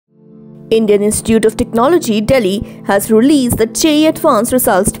Indian Institute of Technology, Delhi has released the JEE-Advanced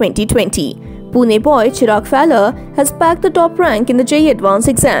results 2020. Pune Boy Chirag Falor has packed the top rank in the JEE-Advanced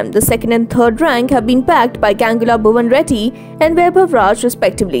exam. The second and third rank have been packed by Gangula, Bhuvan, Reddy and Vaibhav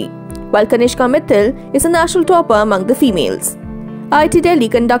respectively, while Kanishka Mittal is a national topper among the females. IIT-Delhi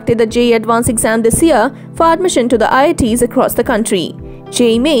conducted the JEE-Advanced exam this year for admission to the IITs across the country.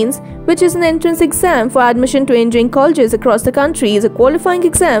 JEE-Mains, which is an entrance exam for admission to engineering colleges across the country, is a qualifying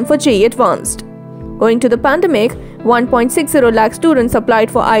exam for JEE-Advanced. Owing to the pandemic, 1.60 lakh students applied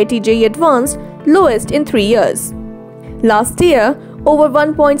for IIT JEE-Advanced, lowest in 3 years. Last year, over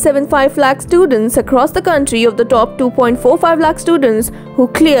 1.75 lakh students across the country of the top 2.45 lakh students who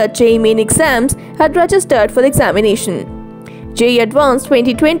cleared JEE-Main exams had registered for the examination. JEE-Advanced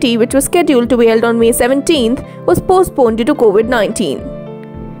 2020, which was scheduled to be held on May 17th, was postponed due to COVID-19.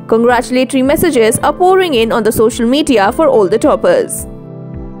 Congratulatory messages are pouring in on the social media for all the toppers.